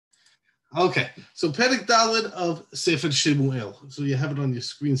Okay, so Perek Dalet of Sefer Shemuel. So you have it on your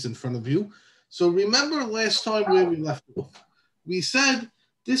screens in front of you. So remember last time where we left off. We said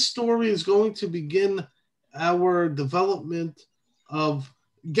this story is going to begin our development of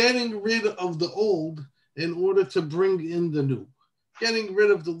getting rid of the old in order to bring in the new. Getting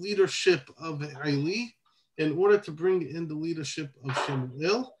rid of the leadership of Eli in order to bring in the leadership of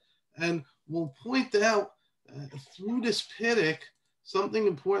Shemuel. And we'll point out through this Perek something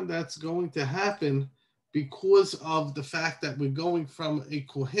important that's going to happen because of the fact that we're going from a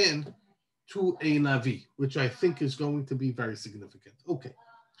Kohen to a Navi, which I think is going to be very significant. Okay,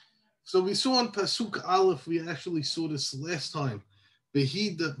 so we saw in Pasuk Aleph, we actually saw this last time.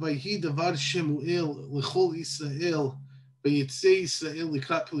 V'hi davar Shemuel l'chol Yisrael v'yitzei Yisrael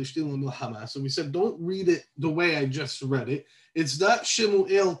likrat Pelishtim l'milchama. So we said, don't read it the way I just read it. It's not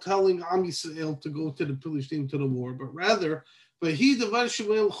Shemuel telling Am Yisrael to go to the Pelishtim to the war, but rather v'hi davar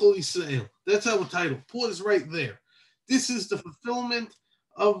Shemuel l'chol Yisrael. That's our title. Pause right there. This is the fulfillment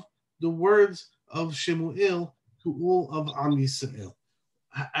of the words of Shemuel to all of Am Yisrael.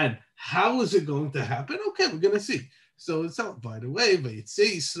 And how is it going to happen? Okay, we're going to see. So it's out, by the way, Vayitze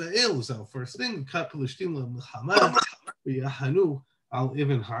Israel is our first thing. Kat Pelishtim le'milchama, v'yahanu al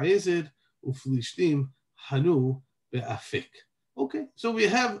Ibn Ha'ezid, u'Pelishtim hanu be'afik. Okay, so we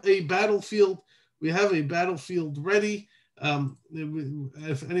have a battlefield. We have a battlefield ready.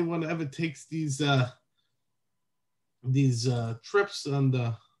 If anyone ever takes these trips, and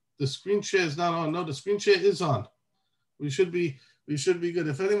the screen share is not on. No, the screen share is on. We should be good.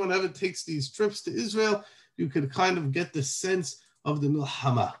 If anyone ever takes these trips to Israel, you could kind of get the sense of the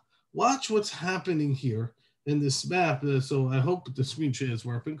milhama. Watch what's happening here in this map. So I hope the screen share is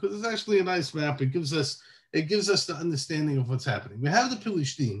working because it's actually a nice map. It gives us the understanding of what's happening. We have the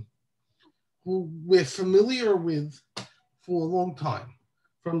Pelishtim, who we're familiar with for a long time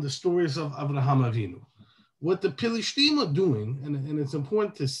from the stories of Avraham Avinu. What the Pelishtim are doing, and it's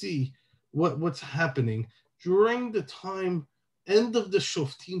important to see what's happening during the time, end of the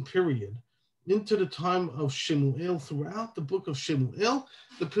Shoftim period, into the time of Shemuel, throughout the book of Shemuel,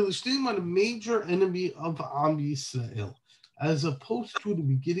 the Pelishtim are the major enemy of Am Yisrael, as opposed to the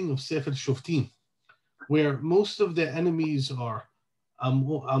beginning of Sefer Shoftim, where most of their enemies are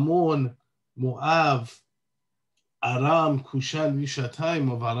Ammon, Moab, Aram, Kushan,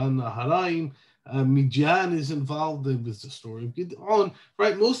 Rishatayim of Aran Naharaim. Midian is involved in the story of Gideon,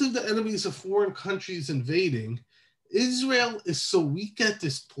 right? Most of the enemies of foreign countries invading. Israel is so weak at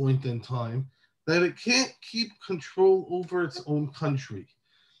this point in time that it can't keep control over its own country.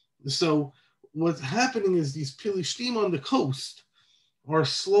 So what's happening is these Pelishtim on the coast are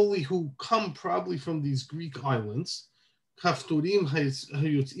slowly, who come probably from these Greek islands, Kaftorim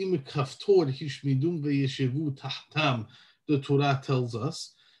hayotzim kaftor hishmidum veyeshevu tahtam, the Torah tells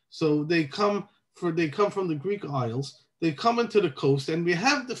us. So they come from the Greek Isles. They come into the coast, and we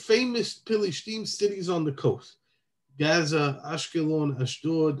have the famous Pelishtim cities on the coast: Gaza, Ashkelon,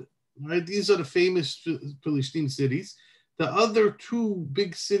 Ashdod. Right, these are the famous Pelishtim cities. The other two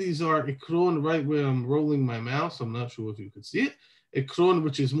big cities are Ekron, right where I'm rolling my mouse. I'm not sure if you could see it. Ekron,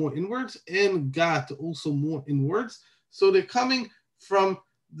 which is more inwards, and Gat, also more inwards. So they're coming from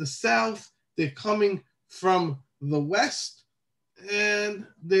the south. They're coming from the west, and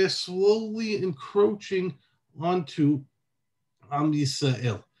they're slowly encroaching onto Am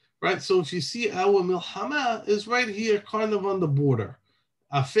Yisrael, right? So if you see, our milhama is right here, kind of on the border.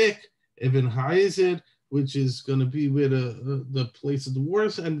 Afik, Ibn Ha'ezid, which is going to be where the place of the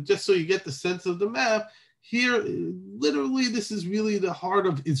wars. And just so you get the sense of the map, here, literally, this is really the heart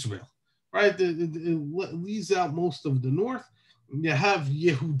of Israel, right? It leaves out most of the north. You have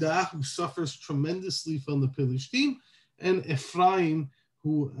Yehudah, who suffers tremendously from the Pelishtim, and Ephraim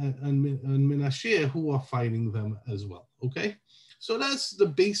and Menashe, who are fighting them as well. Okay, so that's the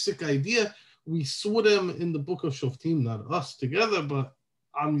basic idea. We saw them in the book of Shoftim, not us together, but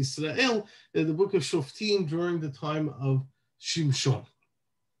Am Yisrael in the book of Shoftim during the time of Shimshon.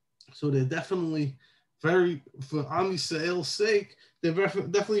 So they're definitely very, for Am Yisrael's sake, they're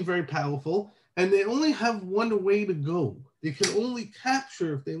definitely very powerful, and they only have one way to go. They can only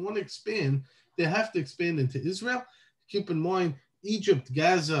capture, if they want to expand, they have to expand into Israel. Keep in mind, Egypt,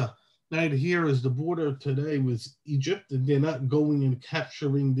 Gaza, right here is the border today with Egypt, and they're not going and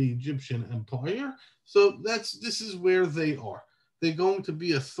capturing the Egyptian empire. So this is where they are. They're going to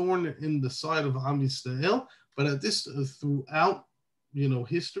be a thorn in the side of Am Yisrael, but at this throughout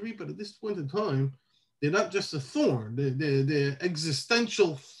history. But at this point in time, they're not just a thorn; they're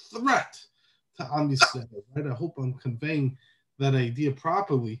existential threat to Am Yisrael. Right? I hope I'm conveying that idea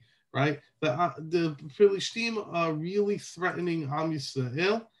properly. Right? The Philistine are really threatening Am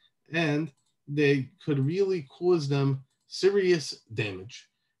Yisrael, and they could really cause them serious damage.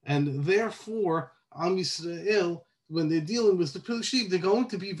 And therefore, Am Yisrael, when they're dealing with the Pilishtim, they're going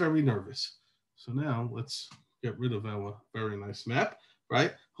to be very nervous. So now let's get rid of our very nice map,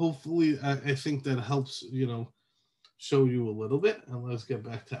 right? Hopefully, I think that helps, show you a little bit. And let's get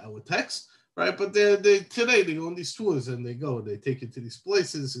back to our text, right? But today they go on these tours and they take you to these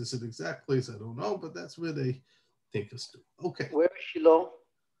places. Is it exact place? I don't know, but that's where they take us to. Okay. Where is Shiloh?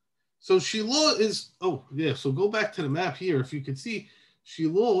 So Shiloh is, so go back to the map here. If you can see,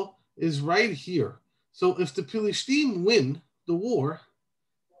 Shiloh is right here. So if the Philistines win the war,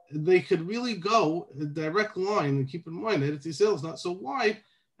 they could really go a direct line, and keep in mind that Israel is not so wide,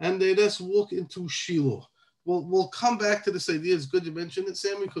 and they just walk into Shiloh. We'll come back to this idea. It's good you mentioned it,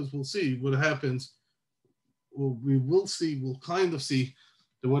 Sammy, because we'll see what happens. We'll kind of see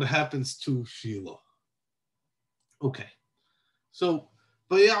what happens to Shiloh. Okay. So,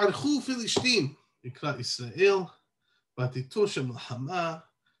 ויערכו פלישתים לקראת ישראל, ותיטושם מלחמה,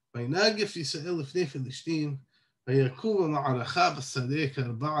 וינגף ישראל לפני פלישתים, ויקום במערכה בשדה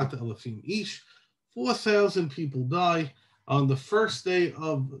כ4,000 איש. 4,000 people die on the first day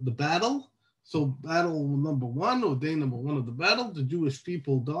of the battle. So battle number 1, or day number 1 of the battle, the Jewish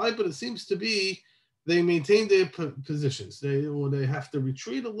people die, but it seems to be they maintain their positions. They have to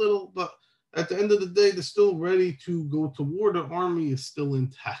retreat a little, but at the end of the day, they're still ready to go to war. The army is still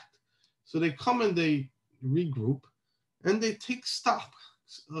intact. So they come and they regroup, and they take stock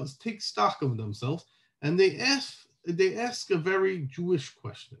of themselves, and they ask a very Jewish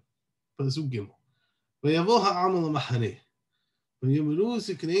question. Pasuk Gimel. ויבוא העם אל המחנה, ויאמרו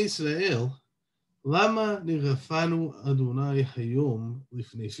זקני ישראל, למה נרדפנו אדוני היום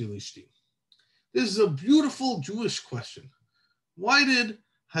לפני פלישתים? This is a beautiful Jewish question. Why did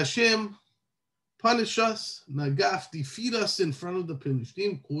Hashem punish us, Nagaf, defeat us in front of the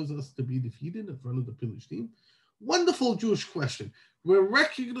Philistine, cause us to be defeated in front of the Philistine? Wonderful Jewish question. We're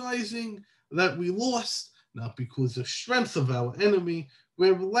recognizing that we lost, not because of strength of our enemy.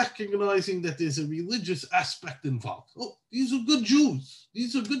 We're recognizing that there's a religious aspect involved. Oh, these are good Jews.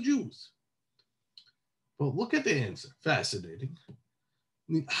 These are good Jews. But look at the answer. Fascinating.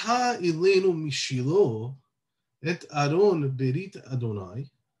 Nitha ilenu mishilo et Aron berit Adonai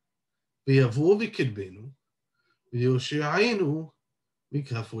ויבוא בקרבנו, ויושיענו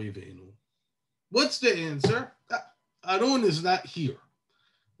מכף אויבינו. What's the answer? Aaron is not here.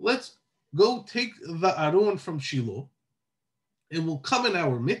 Let's go take the Aaron from Shiloh. It will come in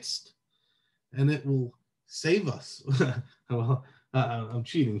our midst, and it will save us. Well, I'm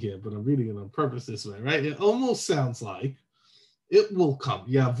cheating here, but I'm reading it on purpose this way, right? It almost sounds like it will come.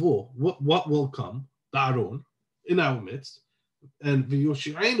 Yavo, what will come? The Aaron in our midst. And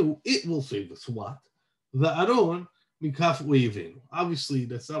v'yoshi'enu, it will save us. What? The Aaron mikaf oivenu. Obviously,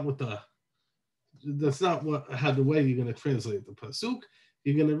 that's not how the way you're going to translate the pasuk.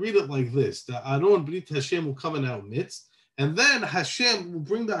 You're going to read it like this: the Aaron Brit Hashem will come in our midst, and then Hashem will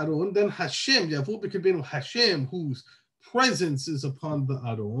bring the Aaron. Then Hashem, Yavu b'kibenu, Hashem, whose presence is upon the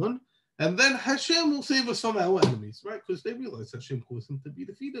Aaron, and then Hashem will save us from our enemies, right? Because they realize Hashem caused them to be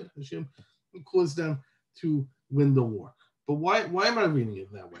defeated. Hashem caused them to win the war. But why am I reading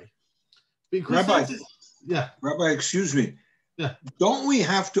it that way? Because Rabbi, excuse me. Yeah. Don't we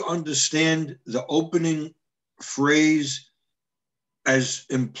have to understand the opening phrase as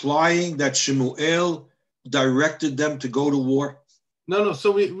implying that Shemuel directed them to go to war? No.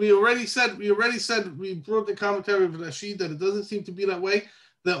 So we already said we brought the commentary of Rashid that it doesn't seem to be that way.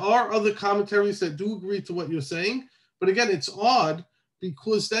 There are other commentaries that do agree to what you're saying, but again, it's odd.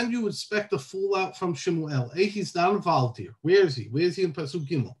 Because then you would expect a fallout from Shemuel. He's not involved here. Where is he? Where is he in Pasuk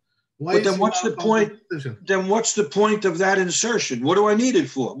Gimel? But then what's the point? Then what's the point of that insertion? What do I need it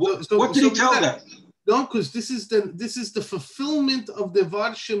for? What did he tell them? No, because this is the fulfillment of the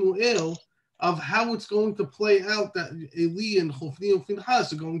Vad Shemuel of how it's going to play out that Eli and Chofni and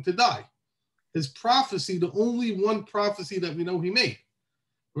Pinchas are going to die. His prophecy, the only one prophecy that we know he made,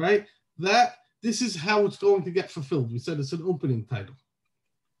 right? This is how it's going to get fulfilled. We said it's an opening title.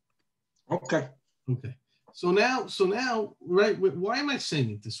 Okay. So now, right? Why am I saying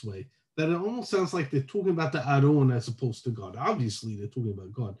it this way? That it almost sounds like they're talking about the Aaron as opposed to God. Obviously, they're talking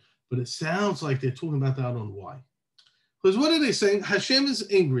about God, but it sounds like they're talking about the Aaron. Why? Because what are they saying? Hashem is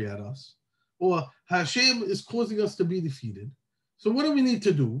angry at us, or Hashem is causing us to be defeated. So what do we need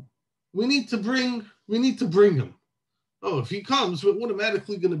to do? We need to bring him. Oh, if he comes, we're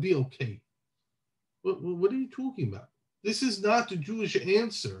automatically going to be okay. What are you talking about? This is not the Jewish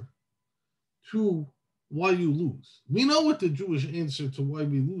answer to why you lose. We know what the Jewish answer to why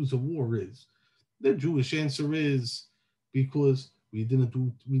we lose a war is. The Jewish answer is because We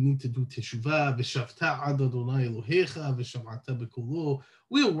need to do teshuvah. V'shavta ad Adonai Elohecha v'shamata b'kolo.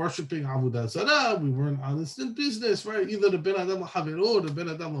 We were worshiping avodah zarah. We weren't honest in business, right? Either the ben adam l'havero or the ben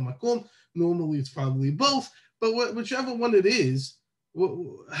adam l'makom. Normally, it's probably both. But whichever one it is,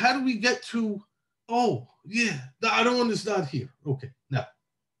 how do we get to? Oh, yeah, the Aron is not here. Okay, now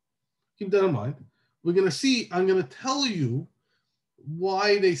keep that in mind. We're gonna see. I'm gonna tell you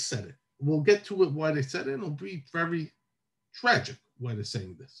why they said it. We'll get to it why they said it. It'll be very tragic why they're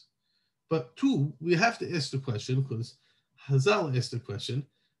saying this. But two, we have to ask the question because Hazal asked the question.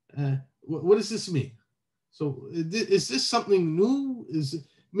 What does this mean? So is this something new?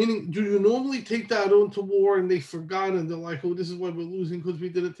 Meaning, do you normally take that on to war and they forgot and they're like, oh, this is why we're losing because we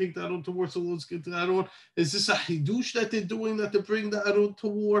didn't take that on to war, so let's get to that on. Is this a hidush that they're doing that to bring that on to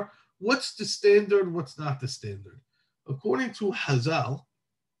war? What's the standard? What's not the standard? According to Hazal,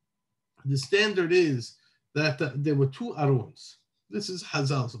 the standard is that there were two Arons. This is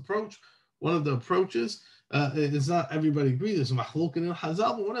Hazal's approach. One of the approaches is not everybody agrees. There's Mahlokin in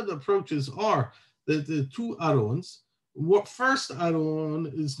Hazal, but one of the approaches are that the two Arons. What first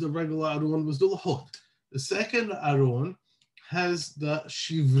Aron is the regular Aron was the Luchot. The second Aron has the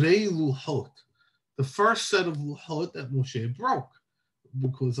Shivrei Luchot, the first set of Luchot that Moshe broke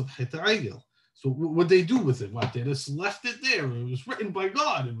because of Het Egel. So what they do with it? What, they just left it there? It was written by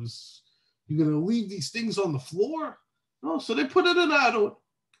God. It was, you're going to leave these things on the floor? No, so they put it in Aron,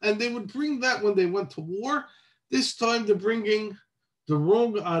 and they would bring that when they went to war. This time they're bringing the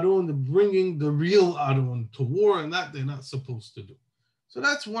wrong Aron, they're bringing the real Aron to war, and that they're not supposed to do. So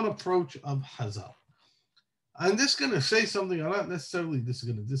that's one approach of Hazal. I'm just going to say something, I'm not necessarily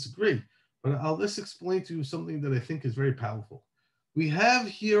going to disagree, but I'll just explain to you something that I think is very powerful. We have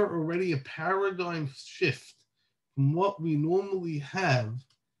here already a paradigm shift from what we normally have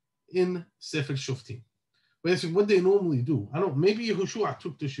in Sefer Shoftim. What they normally do, maybe Yehoshua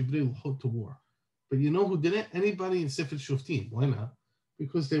took the Shivrei Luchot to war, but you know who didn't? Anybody in Sefer Shoftim. Why not?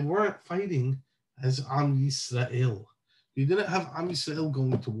 Because they weren't fighting as Am Yisrael. You didn't have Am Yisrael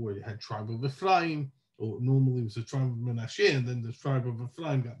going to war. You had tribe of Ephraim, or normally it was the tribe of Menashe, and then the tribe of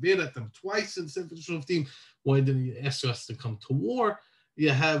Ephraim got mad at them twice in Sefer Shoftim. Why didn't you ask us to come to war?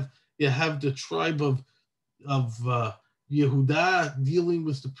 You have the tribe of Yehuda dealing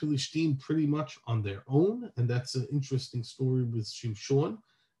with the Philistine pretty much on their own, and that's an interesting story with Shimshon.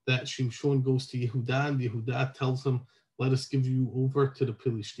 That Shimshon goes to Yehuda, and Yehuda tells him, let us give you over to the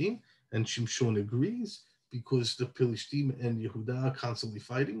Philistine. And Shimshon agrees because the Philistine and Yehuda are constantly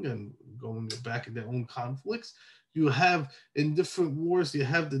fighting and going back in their own conflicts. You have, in different wars, you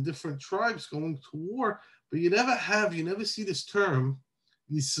have the different tribes going to war, but you never see this term,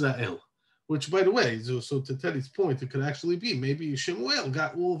 Yisrael, which, by the way, so to Teddy's point, it could actually be, maybe Shemuel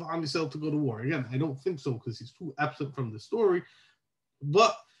got all of Am Yisrael to go to war. Again, I don't think so because he's too absent from the story,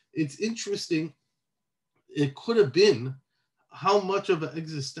 but it's interesting. It could have been how much of an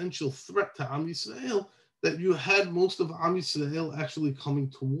existential threat to Am Yisrael that you had most of Am Yisrael actually coming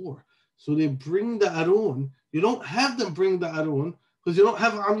to war. So they bring the Aron. You don't have them bring the Aron because you don't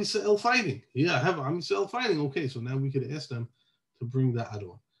have Am Yisrael fighting. Yeah, I have Am Yisrael fighting. Okay, so now we could ask them to bring the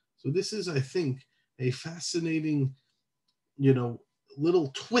Aron. So this is, I think, a fascinating,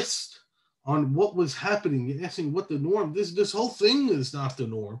 little twist on what was happening. You're asking what the norm. This whole thing is not the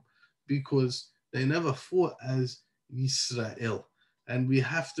norm because they never fought as Yisrael. And we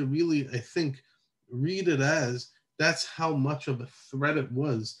have to really, I think, read it as that's how much of a threat it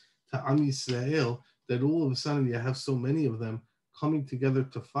was to Am Yisrael that all of a sudden you have so many of them coming together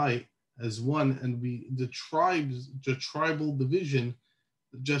to fight as one, and the tribal division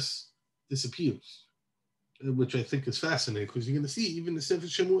just disappears, which I think is fascinating because you're going to see even the Sefer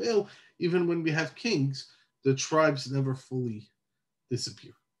Shemuel, even when we have kings, the tribes never fully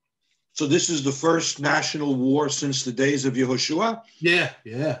disappear. So this is the first national war since the days of Yehoshua? Yeah.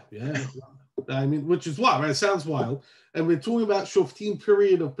 I mean, which is wild, right? It sounds wild. And we're talking about Shoftim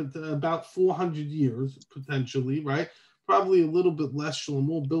period of about 400 years, potentially, right? Probably a little bit less.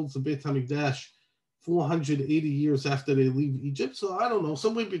 Shlomo builds the Beit HaMikdash 480 years after they leave Egypt. So I don't know,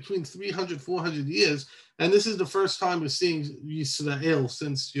 somewhere between 300, 400 years. And this is the first time we're seeing Yisrael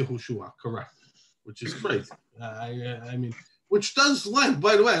since Yehoshua, correct? Which is crazy. I mean, which does lend,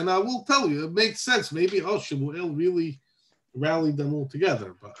 by the way, and I will tell you, it makes sense. Maybe, Shemuel really rallied them all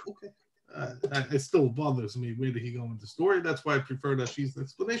together, but okay. It still bothers me. Where did he go in the story? That's why I prefer that she's an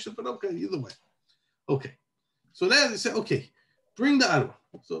explanation, but okay, either way. Okay. So then they say, okay, bring the Aron.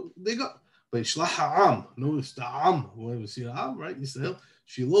 So they got, Vayishlach ha'am. Notice the Am. Whoever see the Am, right? Yisrael.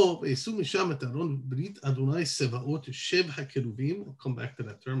 Shiloh, Vayisum misham et Aron, Brit Adonai Sevaot, Shev HaKeruvim. I'll come back to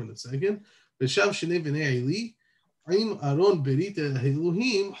that term in a second. V'sham shnei v'nei Eli. Aron berita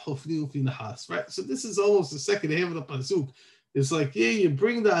Elohim hofni ufinahas. Right. So this is almost the second half of the pasuk. It's like, yeah, you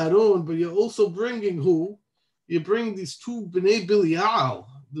bring the Aron, but you're also bringing who? You bring these two bnei Bilial.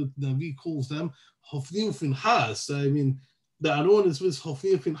 The Navi calls them hofni ufinahas. I mean, the Aron is with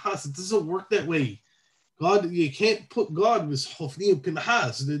hofni ufinahas. It doesn't work that way. God, you can't put God with Hofni and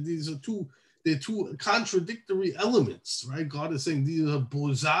Pinhas. These are they're two contradictory elements, right? God is saying these are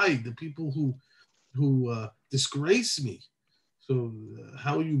bozai, the people who disgrace me. So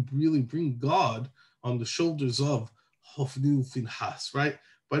how you really bring God on the shoulders of Hofni Pinhas, right?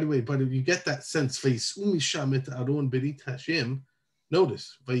 By the way, but if you get that sense, Vayis'u misham et Aron berit Hashem,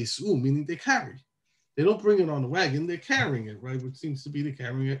 notice Vayis'u meaning they carry. They don't bring it on the wagon; they're carrying it, right? Which seems to be they're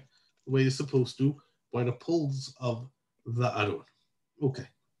carrying it the way it's supposed to, by the poles of the Aron. Okay.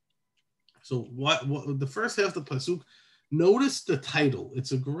 So what the first half of the pasuk, notice the title.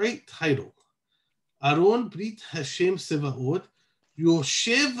 It's a great title. Aron Brit Hashem Sevaot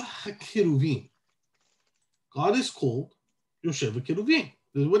Yoshev HaKeruvim. God is called Yoshev HaKeruvim.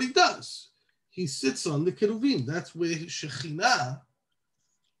 This is what he does. He sits on the Keruvim. That's where Shekhinah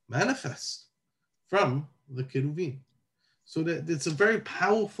manifests from the Keruvim. So that it's a very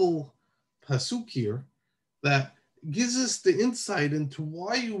powerful pasuk here that gives us the insight into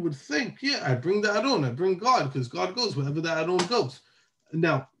why you would think, yeah, I bring the Aron, I bring God, because God goes wherever the Aron goes.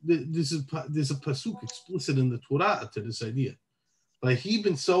 Now, there's a pasuk explicit in the Torah to this idea. By he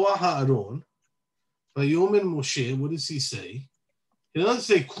ben Soah ha'Aron, by Yomen Moshe, what does he say? He doesn't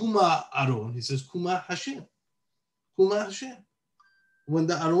say Kuma Aron, he says Kuma Hashem. Kuma Hashem. When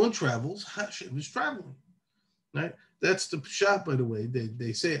the Aron travels, Hashem is traveling. Right? That's the pshat, by the way.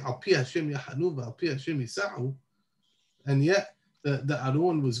 They say Al pi Hashem yahanu Al pi Hashem yisa'u, and yet the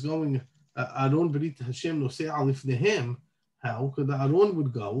Aron was going. Aron berit Hashem nosei alifnehem. How? Because the Aron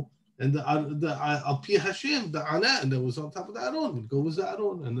would go, and the Al pi Hashem, the Anan that was on top of the Aron would go with the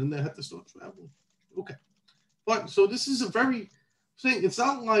Aron, and then they had to start traveling. Okay, but so this is a very thing. It's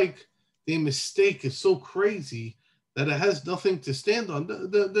not like the mistake is so crazy that it has nothing to stand on.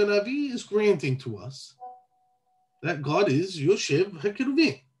 The Navi is granting to us that God is Yoshev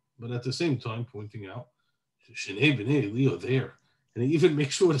HaKeruvim, but at the same time pointing out Shnei B'nei Eli are there, and he even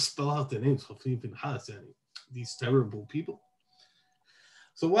makes sure to spell out their names, Hofni Pinhas, and these terrible people.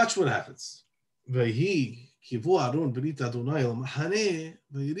 So watch what happens. Vayhi kivu Aron Brit Adonai El Machaneh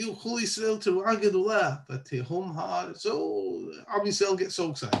vayiriu Chol Yisrael Teruah Gedolah Vatehom Ha'aretz. So Am Yisrael gets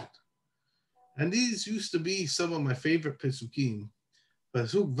so excited, and these used to be some of my favorite pesukim.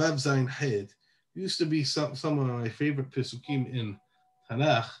 Pasuk Vav Zayin Hed used to be some of my favorite pisukim in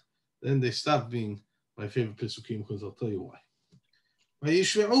Tanakh. Then they stopped being my favorite pisukim because I'll tell you why. They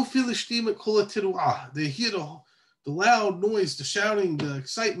hear the loud noise, the shouting, the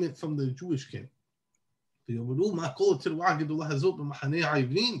excitement from the Jewish camp. So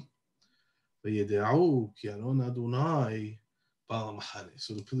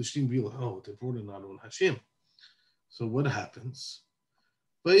the Philistine realize, oh, they brought in Adon Hashem. So what happens?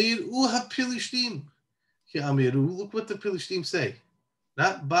 Look what the Philistine say.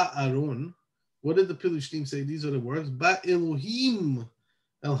 Not Ba Aron. What did the Philistine say? These are the words. Ba Elohim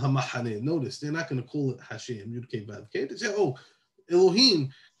El Hamachane. Notice, they're not going to call it Hashem. Yud Kei Vav Kei. They say, oh,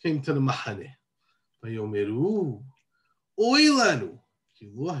 Elohim came to the Machane. Vayomeru. Oilanu. Oh,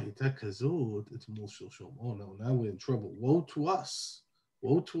 no, now we're in trouble. Woe to us.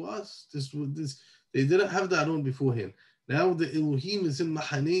 Woe to us. This, they didn't have that on beforehand. Now the Elohim is in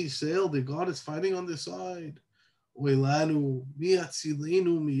Mahane Yisrael. The God is fighting on their side. Oilanu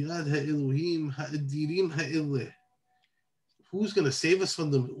miyatzilenu miyad ha'Elohim ha'adirim ha'ileh. Who's going to save us from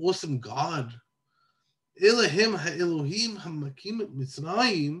the awesome God? Elohim ha'Elohim ha'makim et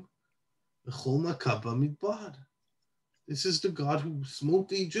Mitzrayim v'chol makaba midbar. This is the God who smote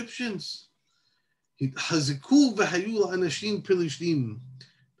the Egyptians. Haziku v'hayu la'anashim pilishtim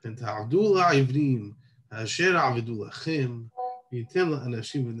penta'avdu la'ivrim asher avidu lachem yitem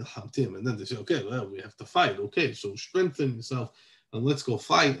la'anashim v'nilhamtim. And then they say, okay, well, we have to fight. Okay, so strengthen yourself and let's go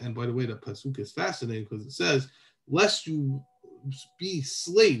fight. And by the way, the pasuk is fascinating because it says, lest you be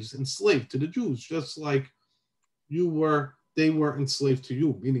slaves, enslaved to the Jews, just like they were enslaved to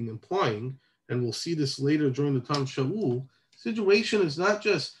you, meaning implying, and we'll see this later during the time of Shaul, situation is not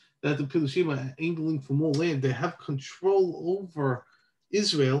just that the Philistines are angling for more land. They have control over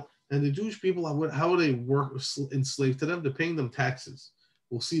Israel, and the Jewish people, how they work enslaved to them? They're paying them taxes.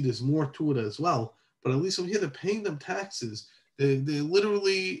 We'll see there's more to it as well, but at least over here, they're paying them taxes. They're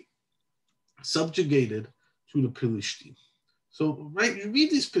literally subjugated to the Philistines. So, right, you read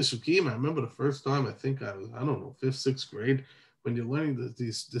these Pesukim. I remember the first time, I think I was, 5th, 6th grade, when you're learning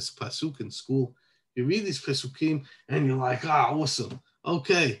this Pasuk in school, You read these Pesukim and you're like, awesome.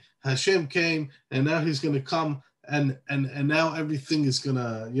 Okay, Hashem came and now he's going to come and now everything is going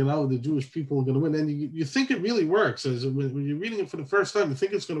to, the Jewish people are going to win. And you think it really works. As when you're reading it for the first time, you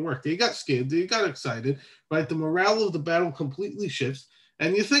think it's going to work. They got scared. They got excited, right? The morale of the battle completely shifts.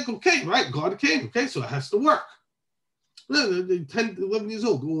 And you think, okay, right, God came. Okay, so it has to work. 10, 11 years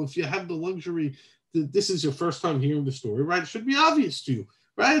old. Well, if you have the luxury, this is your first time hearing the story, right? It should be obvious to you,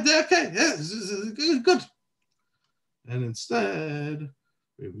 right? Okay, yeah, this is good. And instead,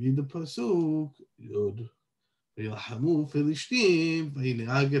 we read the pasuk, Yod, v'yilhamu Philistine,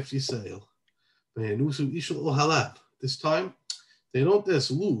 v'yine'agef Yisrael, v'yenusu ishul ohalav. This time, they don't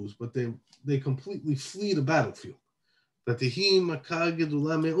just lose, but they completely flee the battlefield. V'tehim makah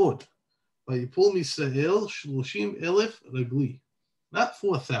gedula me'od. V'yipol Yisrael 30,000 ragli. Not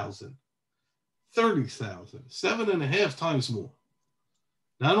 4,000, 30,000, 7.5 times more.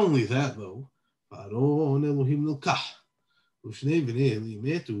 Not only that, though, Notice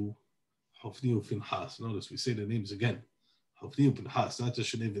we say the names again. Hofni u'Pinchas, not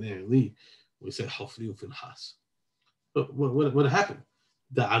just Shnei B'nei Eli. We say Hofni u'Pinchas. But what happened?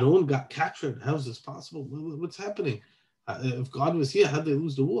 The Aaron got captured. How is this possible? What's happening? If God was here, how'd they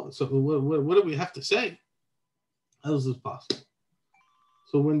lose the war? So what do we have to say? How is this possible?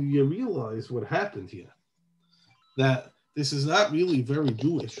 So when you realize what happened here, that this is not really very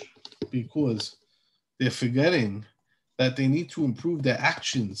Jewish, because they're forgetting that they need to improve their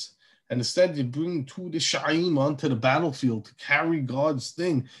actions. And instead, they bring two the Sha'im onto the battlefield to carry God's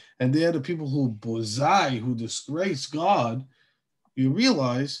thing. And they're the people who bozai, who disgrace God. You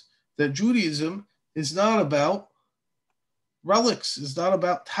realize that Judaism is not about relics. It's not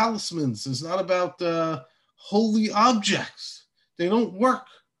about talismans. It's not about holy objects. They don't work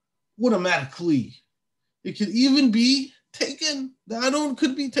automatically. It could even be taken. The Adon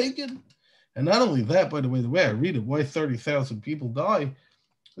could be taken. And not only that, by the way I read it, why 30,000 people die,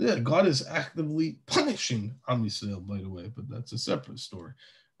 yeah, God is actively punishing Am Yisrael, by the way, but that's a separate story,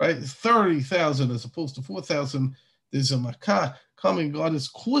 right? 30,000 as opposed to 4,000, there's a makah coming. God is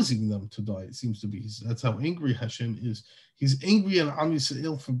causing them to die, it seems to be. That's how angry Hashem is. He's angry at Am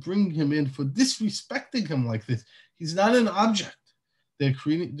Yisrael for bringing him in, for disrespecting him like this. He's not an object. They're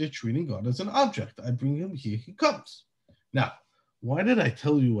treating God as an object. I bring him here, he comes. Now, why did I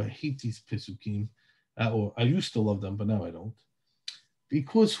tell you I hate these Pesukim? Or I used to love them, but now I don't.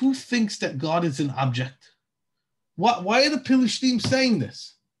 Because who thinks that God is an object? Why are the Philistines saying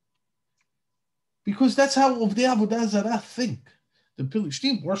this? Because that's how Ovdei Avodah Zarah think. The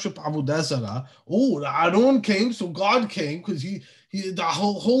Philistines worship Avodah Zarah. Oh, the Aaron came, so God came, because the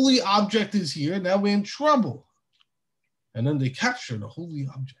holy object is here. Now we're in trouble. And then they capture the holy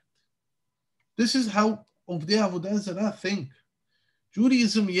object. This is how Ovdei Avodah Zarah think.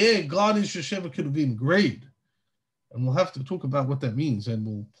 Judaism, yeah, God is Yeshiva Keduvim, great. And we'll have to talk about what that means, and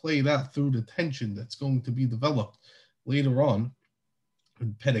we'll play it out through the tension that's going to be developed later on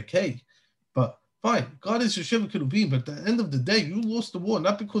in Perek. But fine, God is Yeshiva Keduvim, but at the end of the day, you lost the war,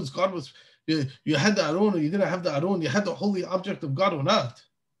 not because God was, you had the Aaron or you didn't have the Aaron, you had the holy object of God or not.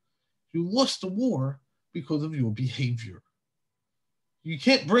 You lost the war because of your behavior. You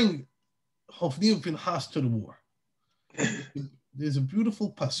can't bring Hofni u'Pinchas to the war. There's a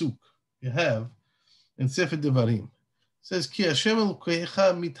beautiful pasuk you have in Sefer Devarim. It says, Ki Hashem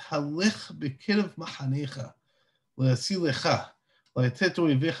Elokecha mithalech bekerev machanecha le'asilecha le'etet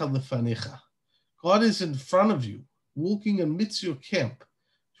oivecha lefanecha. God is in front of you, walking amidst your camp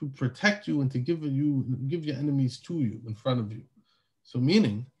to protect you and to give your enemies to you in front of you. So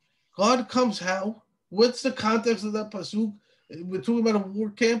meaning, God comes how? What's the context of that pasuk? We're talking about a war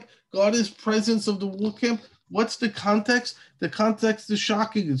camp. God is presence of the war camp. What's the context? The context is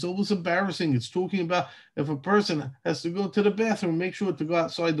shocking. It's almost embarrassing. It's talking about if a person has to go to the bathroom, make sure to go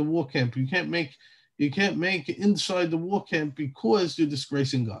outside the war camp. You can't make inside the war camp because you're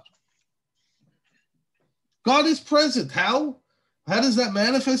disgracing God. God is present. How? How does that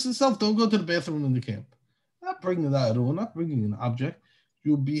manifest itself? Don't go to the bathroom in the camp. Not bringing that at all. Not bringing an object.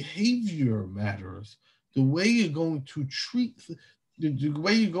 Your behavior matters. The way you're going to treat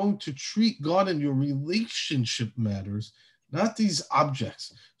God in your relationship matters, not these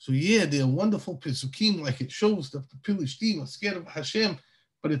objects. So yeah, they're wonderful Pesukim, like it shows that the Philistines are scared of Hashem,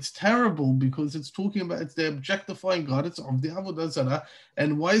 but it's terrible because it's talking about, they're objectifying God. It's of the Avodah Zarah.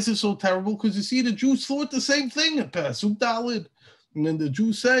 And why is it so terrible? Because you see, the Jews thought the same thing at Pasuk Dalid. And then the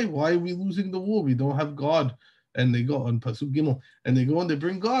Jews say, why are we losing the war? We don't have God. And they go on Pasuk Gimel, and they go and they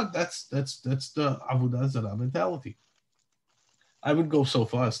bring God. That's the Avodah Zarah mentality. I would go so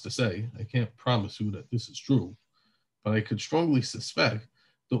far as to say, I can't promise you that this is true, but I could strongly suspect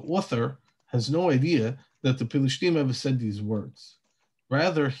the author has no idea that the Philistine ever said these words.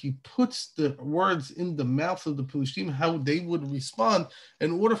 Rather, he puts the words in the mouth of the Philistine, how they would respond,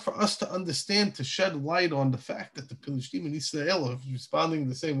 in order for us to understand, to shed light on the fact that the Philistine and Israel are responding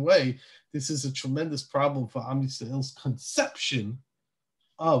the same way. This is a tremendous problem for Am Yisrael's conception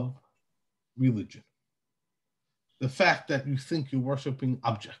of religion. The fact that you think you're worshiping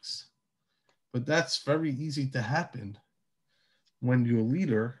objects. But that's very easy to happen when your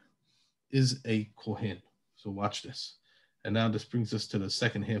leader is a Kohen. So watch this. And now this brings us to the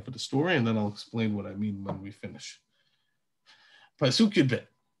second half of the story, and then I'll explain what I mean when we finish. Pasuk Yud.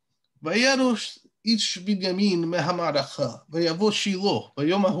 Vayarosh ish Binyamin mehamaracha vayavo Shiloh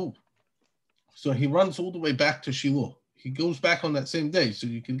vayom hahu. So he runs all the way back to Shiloh. He goes back on that same day, so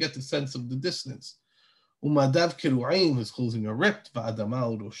you can get the sense of the distance. Umadav kiru'im, his clothing are ripped. Va'adama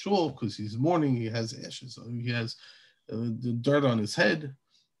al rosho, because he's mourning, he has ashes, so he has the dirt on his head.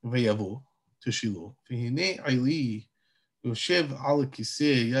 Vayavo to Shiloh. V'hinei Eli Yoshev al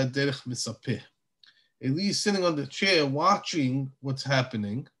kiseh yad derech misapeh. Eli is sitting on the chair watching what's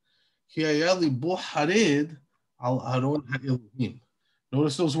happening. Ki hayali bo hared al aron ha'elohim.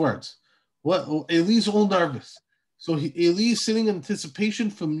 Notice those words. What Eli's all nervous. So Eli is sitting in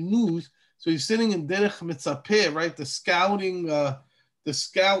anticipation from news. So he's sitting in derech mitzapeh, right? The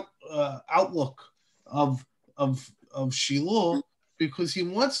scout outlook of Shiloh, because he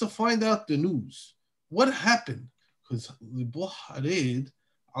wants to find out the news. What happened? Because Libo Hared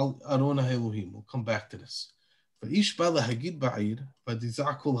al Aron HaElohim. We'll come back to this. So he's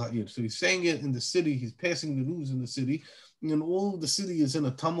saying it in the city. He's passing the news in the city. And all of the city is in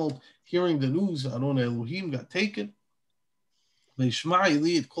a tumult, hearing the news. Aron HaElohim got taken. וישמע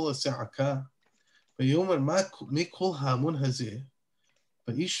עלי את כל הצעקה, ויאמר מה כל ההמון הזה,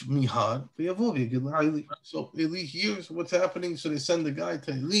 ואיש מיהר, ויבוא ויגיד לעלי. So Eli hears what's happening, so they send the guy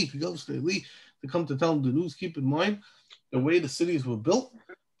to Eli. He goes to Eli to come to tell him the news. Keep in mind, the way the cities were built,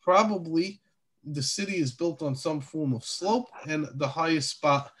 probably the city is built on some form of slope, and the highest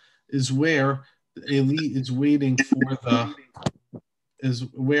spot is where Eli is waiting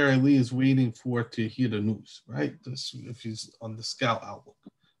for to hear the news, right? If he's on the scout outlook.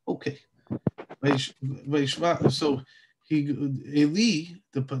 Okay. So Eli,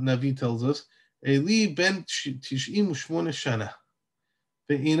 the Navi tells us, Eli ben 98 shana.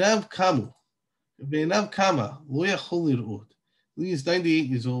 Ve'inav kama, lo yachol lir'ot. Eli is 98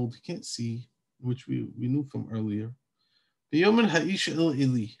 years old, he can't see, which we knew from earlier. Ve'yomer ha'ish el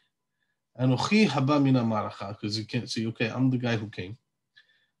Eli. Anochi haba min ha'maracha, because you can't see, okay, I'm the guy who came.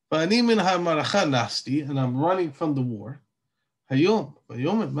 ואני מן המערכה נסתי, and I'm running from the war. היום,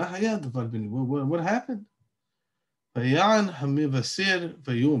 ויאמר, מה היה דבר בני? What happened? ויען המבשר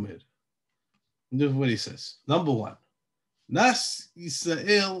ויאמר. This is what he says. Number one, נס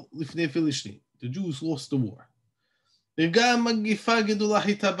ישראל לפני פלישתים. The Jews lost the war. וגם מגפה גדולה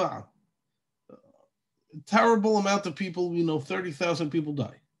הייתה בעם. A terrible amount of people, 30,000 people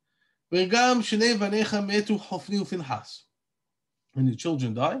die. וגם שני בניך מתו חופני ופנחס. And the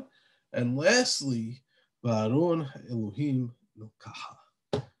children die. And lastly, Va'aron Elohim Nilkaha.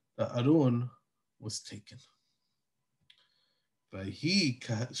 The Aron was taken.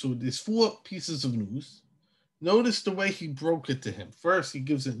 So there's 4 pieces of news. Notice the way he broke it to him. First, he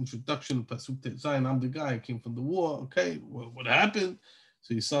gives an introduction to Pasuk Zayin. I'm the guy who came from the war. Okay, what happened?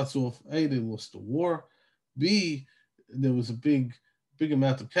 So he starts off, A, they lost the war. B, there was a big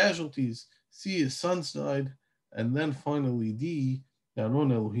amount of casualties. C, his sons died. And then finally, D,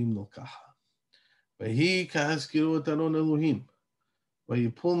 Aron Elohim Nilkaha. Vahi kahazkiru et Aron Elohim.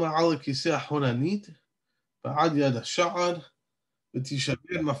 Vayipul ma'al kiseh ha'horanit. Va'ad yad ha'sha'ar.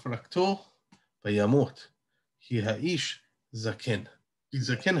 V'tishaber mafrakto. Vayamot. Ki ha'ish zaken. Ki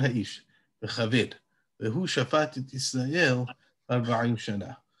zaken ha'ish. V'chaved. V'hu shafat et Yisrael 40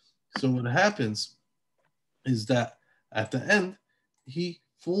 shana. So what happens is that at the end, he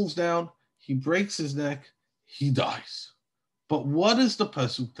falls down, he breaks his neck, he dies. But what does the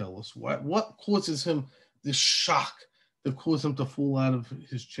Pasuk tell us? What causes him this shock that caused him to fall out of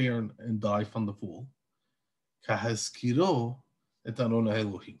his chair and die from the fall? Kahazkiro et Aron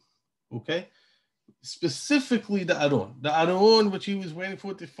Elohim. Okay? Specifically the Aron, which he was waiting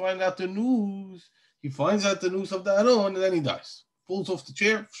for to find out the news. He finds out the news of the Aron, and then he dies. Falls off the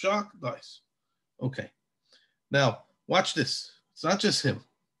chair, shock, dies. Okay. Now, watch this. It's not just him.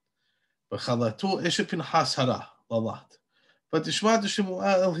 B'chalato eshet pinchas hara lalat. ותשמע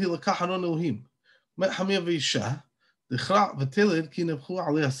Shemuel he לקח ארון אלוהים. מת חמיה ואישה, דכרע ותלד כי נבחו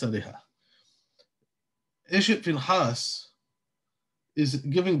עליה שריה. Eshet Pinchas is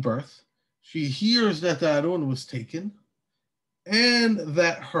giving birth. She hears that the Aron was taken, and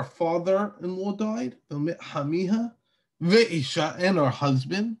that her father-in-law died, Hamiha, Ve'isha, and her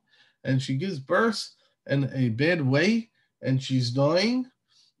husband, and she gives birth in a bad way, and she's dying,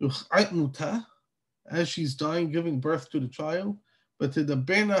 as she's dying, giving birth to the child. But to the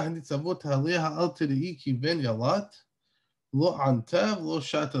Berna Hanitzavot Haleha Al Tireiki Ben Yalat, Lo Antav, Lo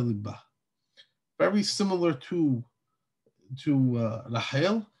Shata Libah. Very similar to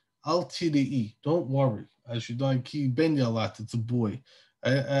Rahel, Al Tidei, don't worry. As you die, Ki Ben Yalat, it's a boy.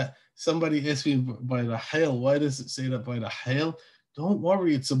 Somebody asked me by Rahel, why does it say that by Rahel? Don't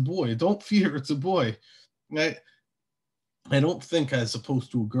worry, it's a boy. Don't fear, it's a boy. I don't think as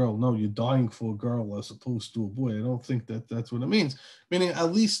opposed to a girl. No, you're dying for a girl as opposed to a boy. I don't think that that's what it means. Meaning,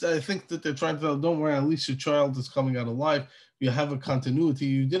 at least I think that they're trying to tell, don't worry, at least your child is coming out alive. You have a continuity.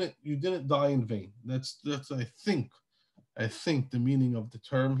 You didn't die in vain. That's I think the meaning of the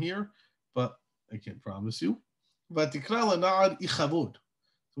term here, but I can't promise you. Vatikra la'na'ar ichavod.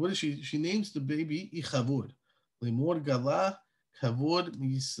 So what is she? She names the baby Ichavod. Lemor gala kavod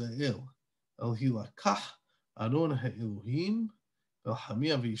miYisrael. El hilakach Aron ha'Elohim el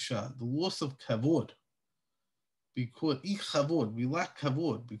Hamia v'Isha. The loss of kavod. Because Ichavod, we lack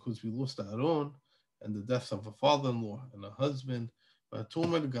kavod because we lost Aaron and the death of a father-in-law and a husband.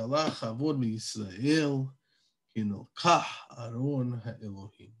 Vatomer gala kavod miYisrael. Hinilkach Aron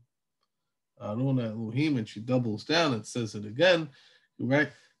ha'Elohim. Aron ha'Elohim, and she doubles down and says it again,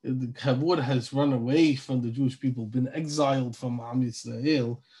 right? The kavod has run away from the Jewish people, been exiled from Am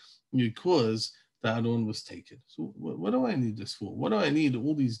Yisrael because the Aron was taken. So what do I need this for? What do I need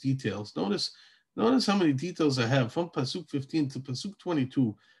all these details? Notice how many details I have from Pasuk 15 to Pasuk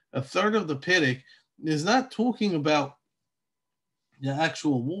 22. A third of the Perek is not talking about the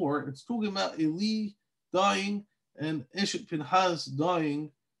actual war. It's talking about Eli dying and Eshet Pinhas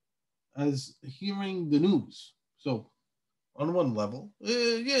dying as hearing the news. So on one level,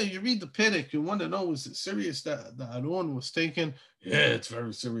 you read the Perek, you want to know, is it serious that the Aaron was taken? Yeah, it's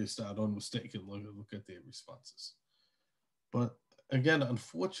very serious that Aaron was taken. Look at their responses. But again,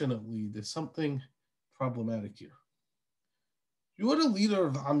 unfortunately, there's something problematic here. You're the leader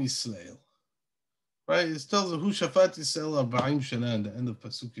of Am Yisrael, right? It tells us, Hu Shafat Yisrael Arba'im Shana in the end of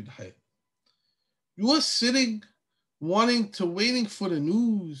Pasuk Yudhay. You are sitting, waiting for the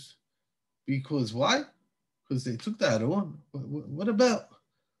news, because why? Because they took that on. What about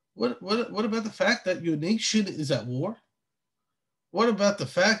the fact that your nation is at war? What about the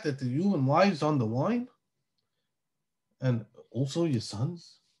fact that the human lives on the line? And also your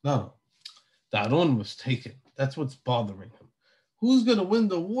sons? No. The Aaron was taken. That's what's bothering him. Who's going to win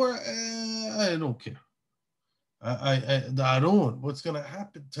the war? I don't care. The Aaron, what's going to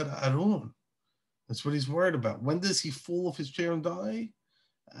happen to the Aaron? That's what he's worried about. When does he fall off his chair and die?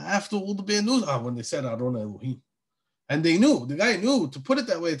 After all the bad news. When they said Aron Elohim. And they knew, the guy knew, to put it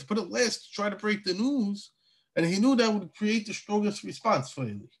that way, to put it last, to try to break the news. And he knew that would create the strongest response for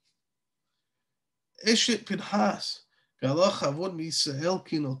Eli. Eshet Pinhas. Galach Avod Mi'Yisrael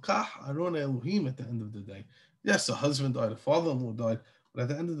Kinokach Aron Elohim at the end of the day. Yes, the husband died, the father-in-law died. But at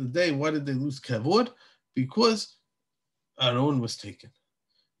the end of the day, why did they lose Kavod? Because Aron was taken.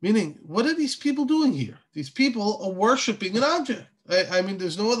 Meaning, what are these people doing here? These people are worshiping an object. I mean,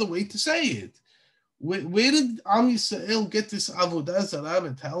 there's no other way to say it. Where did Am Yisrael get this Avodah Zarah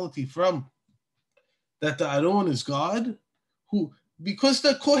mentality from? That the Aaron is God? Because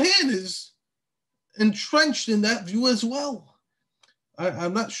the Kohen is entrenched in that view as well.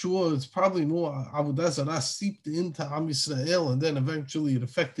 I'm not sure. It's probably more Avodah Zarah seeped into Am Yisrael, and then eventually it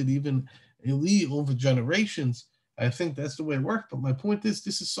affected even Eli over generations. I think that's the way it worked. But my point is,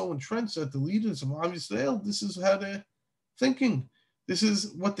 this is so entrenched that the leaders of Am Yisrael, this is how they're thinking. This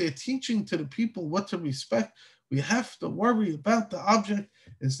is what they're teaching to the people, what to respect. We have to worry about the object.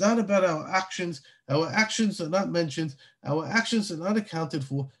 It's not about our actions. Our actions are not mentioned. Our actions are not accounted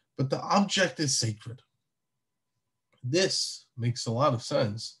for, but the object is sacred. This makes a lot of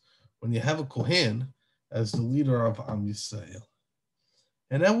sense when you have a Kohen as the leader of Am Yisrael.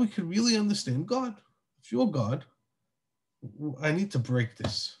 And now we can really understand God. If you're God, I need to break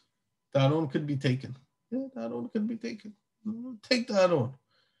this. The Aaron could be taken. Yeah, the Aaron could be taken. Take the Aaron.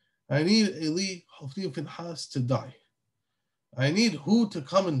 I need Eli, Hofni, and Pinhas to die. I need who to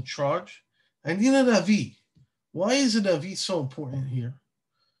come in charge. I need a Navi. Why is a Navi so important here?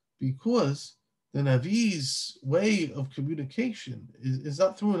 Because the Navi's way of communication is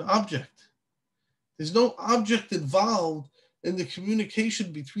not through an object. There's no object involved in the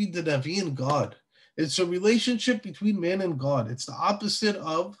communication between the Navi and God. It's a relationship between man and God. It's the opposite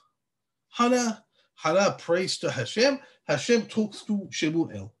of Hana. Hana prays to Hashem. Hashem talks to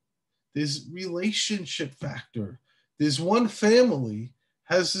Shemuel. There's relationship factor. There's one family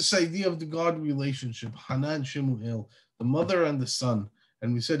has this idea of the God relationship, Hanan, Shemuel, the mother and the son.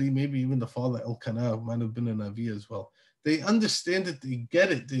 And we said he maybe even the father, Elkanah, might have been an Avi as well. They understand it, they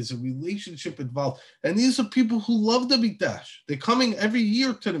get it. There's a relationship involved. And these are people who love the Mikdash. They're coming every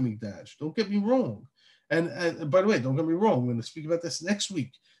year to the Mikdash. Don't get me wrong. And by the way, don't get me wrong. We're going to speak about this next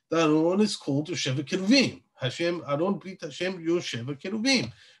week. The Aron is called Sheva Keruvim. Hashem, Aron Brit Hashem, Sheva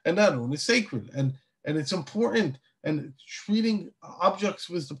Keruvim. And that Aron is sacred. And it's important. And treating objects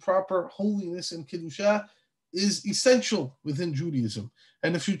with the proper holiness and Kedusha is essential within Judaism.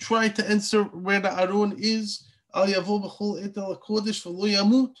 And if you try to answer where the Aron is, you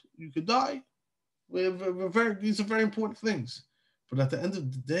could die. These are very important things. But at the end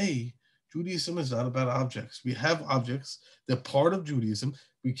of the day, Judaism is not about objects. We have objects. They're part of Judaism.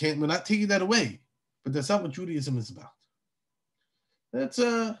 We're not taking that away. But that's not what Judaism is about. That's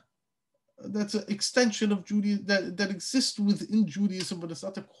an extension of Judaism that exists within Judaism, but it's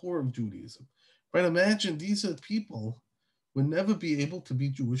not the core of Judaism. Right? Imagine these are people would never be able to be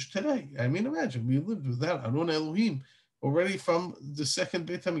Jewish today. I mean, imagine we lived without Aron Elohim already from the second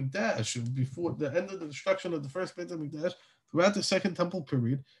Beit HaMikdash, before the end of the destruction of the first Beit HaMikdash, throughout the second temple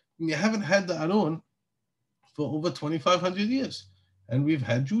period. And you haven't had the Aron for over 2,500 years. And we've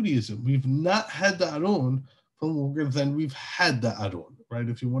had Judaism. We've not had the Aron for longer than we've had the Aron, right?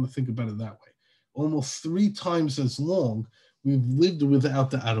 If you want to think about it that way. Almost 3 times as long we've lived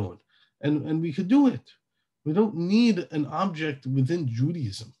without the Aron. And we could do it. We don't need an object within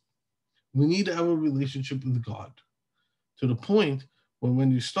Judaism. We need our relationship with God, to the point where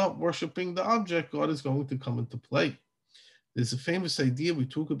when you start worshiping the object, God is going to come into play. There's a famous idea we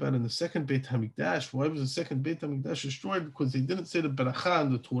talk about in the second Beit HaMikdash. Why was the second Beit HaMikdash destroyed? Because they didn't say the Beracha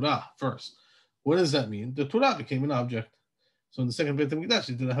and the Torah first. What does that mean? The Torah became an object. So in the second Beit HaMikdash,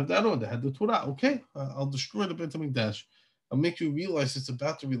 they didn't have that on. They had the Torah. Okay, I'll destroy the Beit HaMikdash. I'll make you realize it's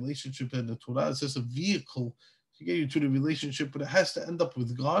about the relationship, and the Torah is just a vehicle to get you to the relationship, but it has to end up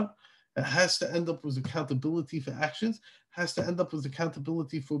with God. It has to end up with accountability for actions. It has to end up with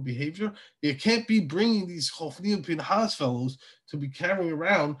accountability for behavior. You can't be bringing these Chofni and Pinchas fellows to be carrying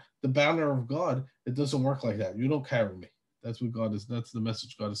around the banner of God. It doesn't work like that. You don't carry me. That's what God is. That's the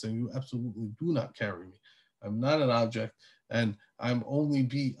message God is saying. You absolutely do not carry me. I'm not an object, and I'll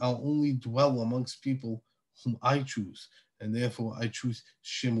only dwell amongst people whom I choose. And therefore, I choose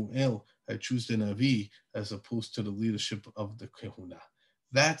Shemuel, I choose the Navi, as opposed to the leadership of the Kehuna.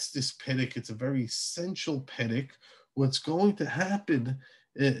 That's this Perek. It's a very essential Perek. What's going to happen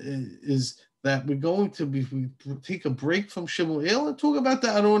is that we take a break from Shemuel and talk about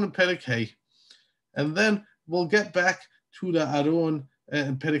the Aron and Perek Hey. And then we'll get back to the Aron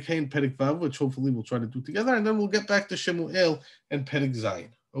and Perek Hey and Perek Vav, which hopefully we'll try to do together. And then we'll get back to Shemuel and Perek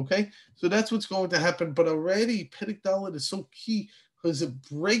Zayin. Okay, so that's what's going to happen. But already, Perek Dalet is so key because it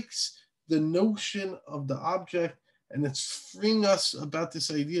breaks the notion of the object, and it's freeing us about this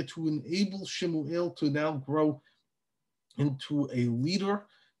idea to enable Shemuel to now grow into a leader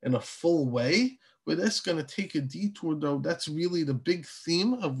in a full way. But that's going to take a detour, though. That's really the big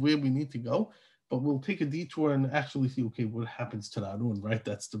theme of where we need to go. But we'll take a detour and actually see, okay, what happens to that one, right?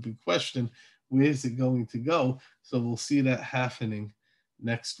 That's the big question. Where is it going to go? So we'll see that happening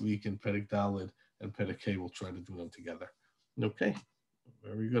next week in Perek Dalet and Perek Hey. We'll try to do them together. Okay,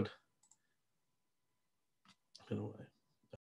 very good.